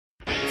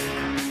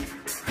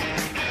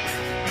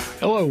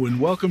Hello, and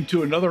welcome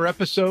to another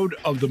episode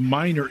of the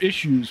Minor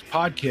Issues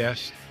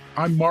podcast.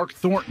 I'm Mark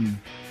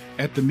Thornton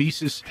at the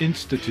Mises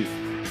Institute.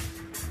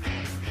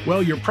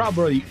 Well, you're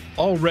probably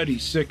already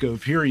sick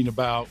of hearing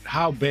about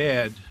how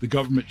bad the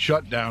government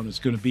shutdown is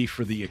going to be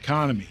for the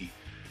economy,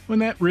 when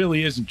that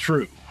really isn't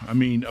true. I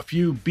mean, a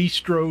few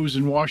bistros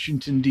in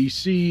Washington,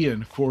 D.C.,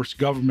 and of course,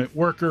 government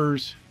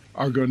workers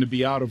are going to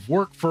be out of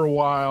work for a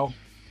while,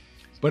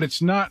 but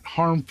it's not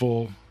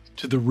harmful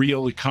to the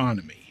real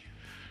economy.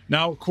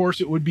 Now, of course,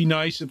 it would be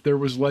nice if there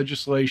was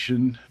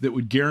legislation that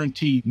would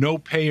guarantee no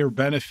pay or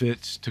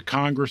benefits to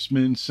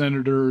congressmen,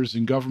 senators,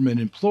 and government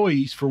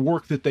employees for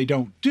work that they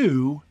don't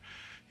do.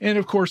 And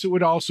of course, it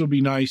would also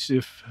be nice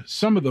if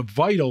some of the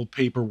vital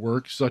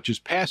paperwork, such as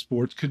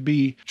passports, could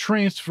be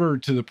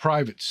transferred to the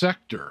private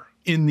sector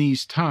in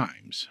these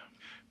times.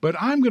 But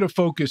I'm going to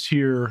focus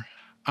here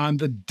on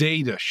the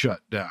data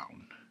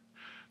shutdown.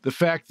 The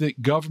fact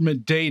that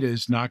government data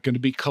is not going to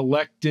be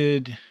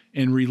collected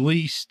and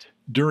released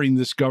during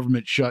this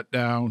government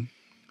shutdown.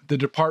 The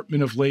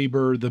Department of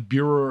Labor, the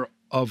Bureau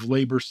of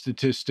Labor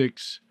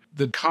Statistics,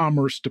 the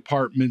Commerce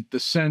Department, the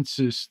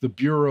Census, the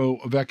Bureau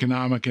of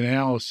Economic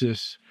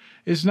Analysis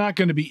is not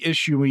going to be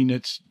issuing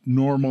its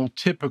normal,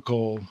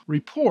 typical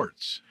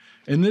reports.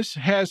 And this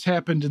has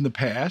happened in the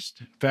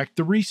past, in fact,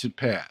 the recent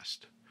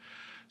past.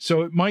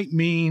 So it might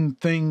mean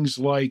things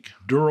like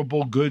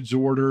durable goods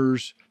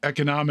orders,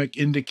 economic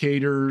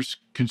indicators,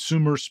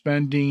 consumer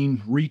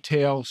spending,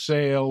 retail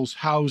sales,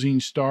 housing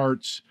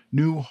starts,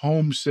 new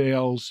home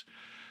sales.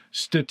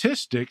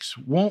 Statistics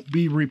won't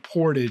be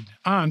reported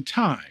on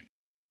time.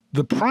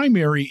 The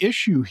primary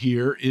issue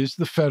here is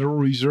the Federal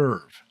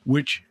Reserve,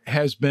 which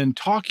has been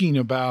talking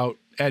about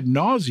ad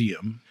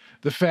nauseum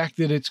the fact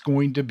that it's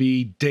going to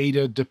be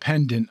data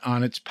dependent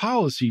on its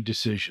policy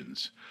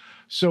decisions.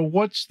 So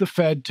what's the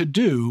Fed to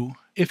do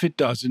if it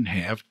doesn't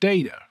have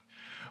data?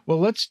 Well,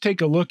 let's take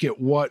a look at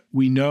what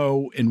we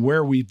know and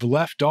where we've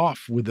left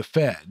off with the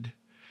Fed.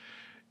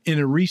 In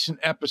a recent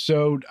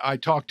episode, I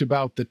talked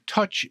about the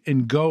touch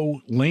and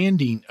go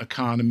landing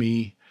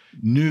economy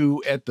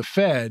new at the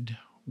Fed,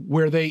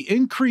 where they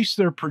increased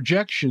their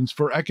projections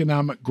for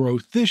economic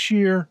growth this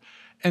year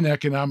and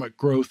economic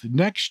growth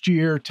next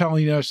year,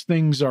 telling us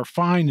things are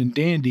fine and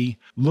dandy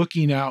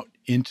looking out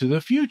into the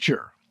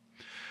future.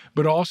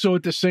 But also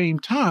at the same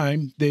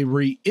time, they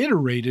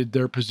reiterated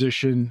their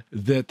position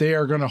that they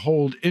are going to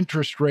hold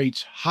interest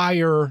rates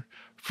higher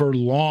for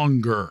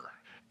longer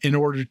in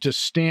order to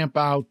stamp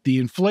out the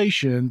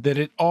inflation that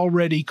it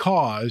already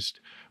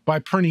caused by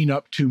printing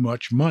up too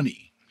much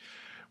money.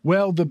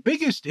 Well, the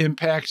biggest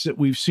impacts that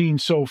we've seen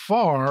so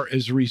far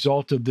as a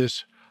result of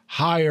this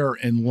higher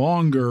and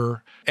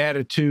longer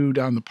attitude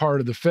on the part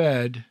of the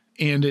Fed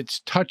and its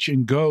touch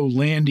and go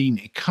landing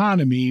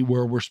economy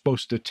where we're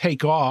supposed to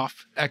take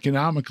off,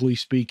 economically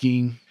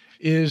speaking,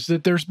 is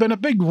that there's been a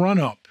big run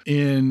up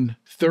in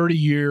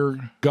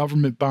 30-year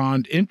government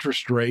bond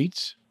interest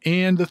rates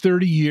and the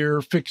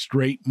 30-year fixed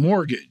rate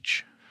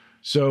mortgage.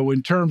 So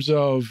in terms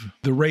of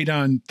the rate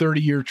on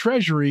 30-year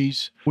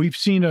treasuries, we've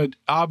seen an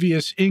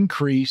obvious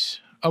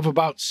increase of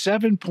about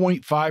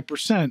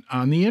 7.5%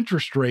 on the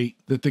interest rate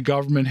that the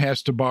government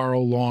has to borrow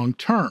long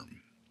term.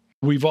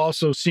 We've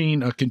also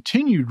seen a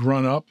continued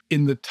run-up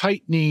in the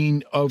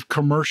tightening of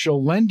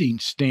commercial lending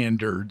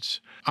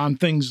standards on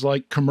things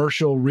like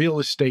commercial real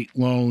estate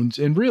loans,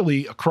 and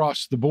really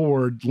across the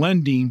board,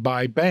 lending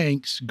by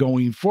banks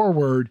going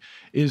forward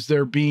is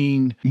they're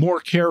being more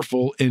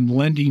careful in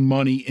lending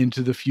money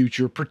into the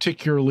future,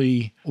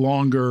 particularly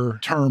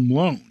longer-term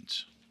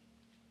loans.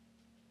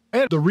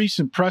 At the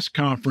recent press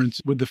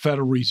conference with the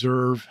Federal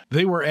Reserve,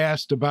 they were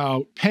asked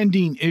about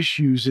pending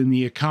issues in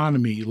the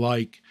economy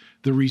like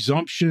the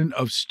resumption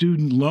of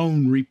student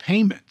loan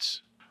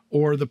repayments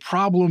or the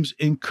problems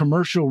in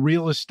commercial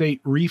real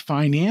estate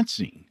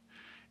refinancing.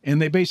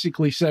 And they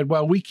basically said,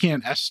 well, we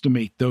can't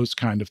estimate those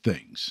kind of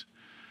things.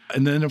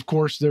 And then, of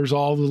course, there's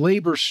all the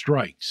labor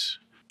strikes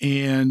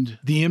and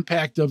the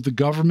impact of the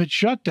government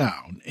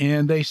shutdown.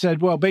 And they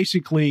said, well,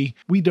 basically,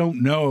 we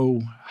don't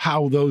know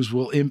how those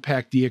will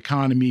impact the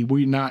economy.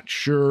 We're not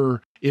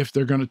sure if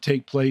they're going to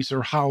take place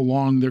or how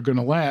long they're going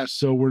to last.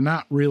 So we're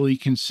not really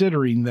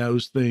considering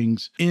those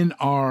things in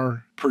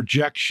our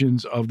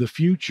projections of the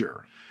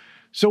future.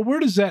 So where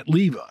does that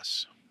leave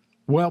us?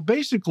 Well,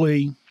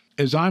 basically,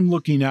 as I'm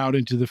looking out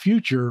into the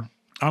future,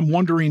 I'm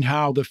wondering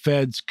how the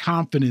Fed's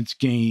confidence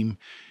game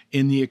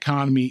in the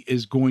economy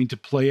is going to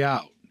play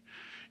out.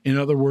 In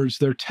other words,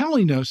 they're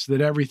telling us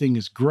that everything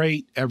is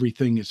great,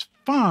 everything is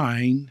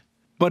fine,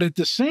 but at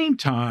the same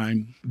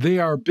time, they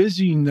are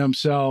busying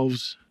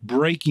themselves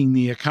breaking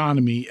the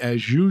economy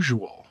as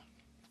usual.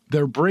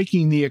 They're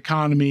breaking the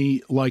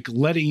economy like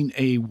letting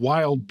a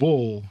wild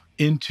bull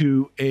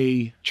into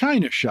a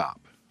china shop.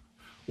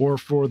 Or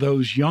for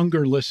those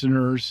younger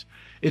listeners,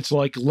 it's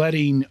like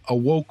letting a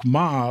woke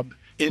mob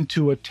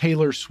into a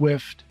Taylor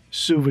Swift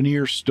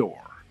souvenir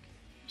store.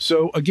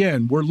 So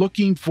again, we're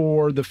looking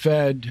for the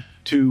Fed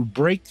to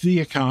break the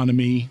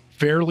economy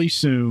fairly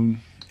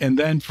soon and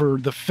then for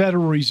the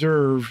Federal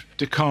Reserve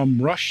to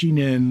come rushing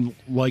in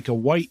like a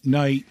white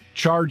knight,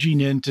 charging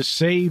in to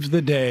save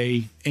the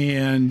day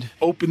and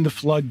open the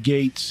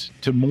floodgates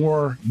to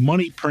more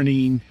money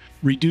printing,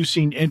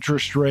 reducing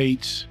interest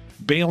rates,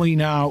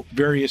 bailing out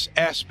various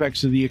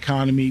aspects of the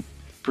economy,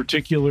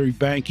 particularly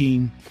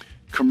banking,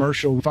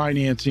 commercial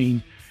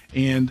financing,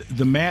 and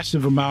the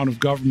massive amount of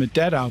government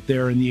debt out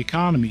there in the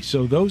economy.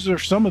 So those are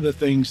some of the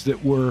things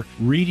that we're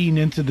reading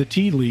into the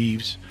tea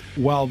leaves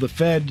while the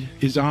Fed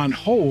is on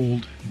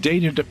hold,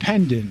 data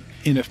dependent,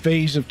 in a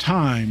phase of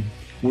time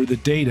where the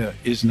data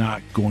is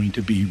not going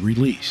to be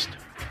released.